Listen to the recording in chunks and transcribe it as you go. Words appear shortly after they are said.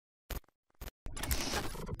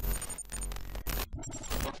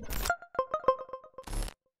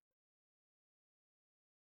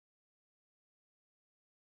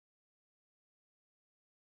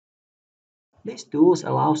This tool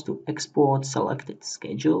allows to export selected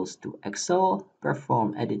schedules to Excel,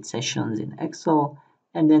 perform edit sessions in Excel,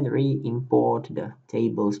 and then re-import the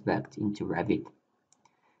tables back into Revit.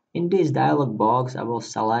 In this dialog box, I will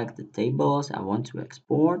select the tables I want to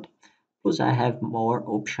export because I have more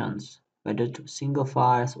options, whether to single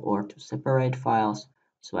files or to separate files.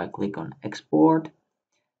 So I click on Export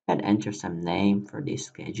and enter some name for this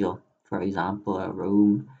schedule. For example, a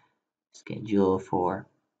room schedule for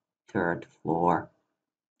third floor.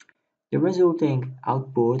 The resulting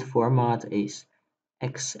output format is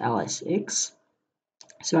XLSX,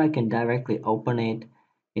 so I can directly open it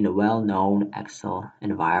in a well-known Excel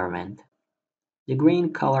environment. The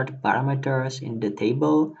green colored parameters in the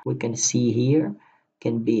table we can see here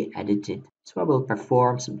can be edited. So I will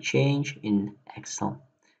perform some change in Excel.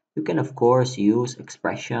 You can of course use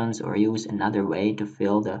expressions or use another way to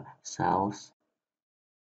fill the cells.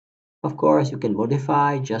 Of course, you can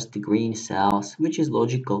modify just the green cells, which is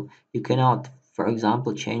logical. You cannot, for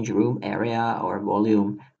example, change room area or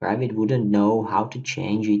volume. Revit wouldn't know how to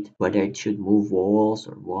change it, whether it should move walls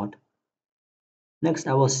or what. Next,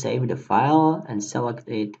 I will save the file and select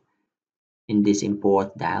it in this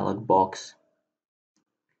import dialog box.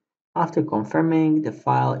 After confirming, the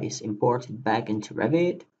file is imported back into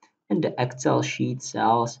Revit and the Excel sheet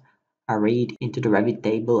cells are read into the Revit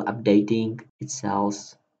table, updating its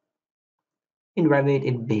cells. In Revit,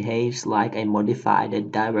 it behaves like I modified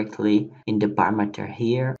it directly in the parameter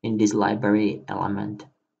here in this library element.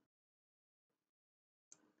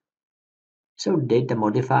 So data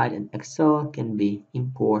modified in Excel can be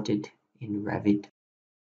imported in Revit.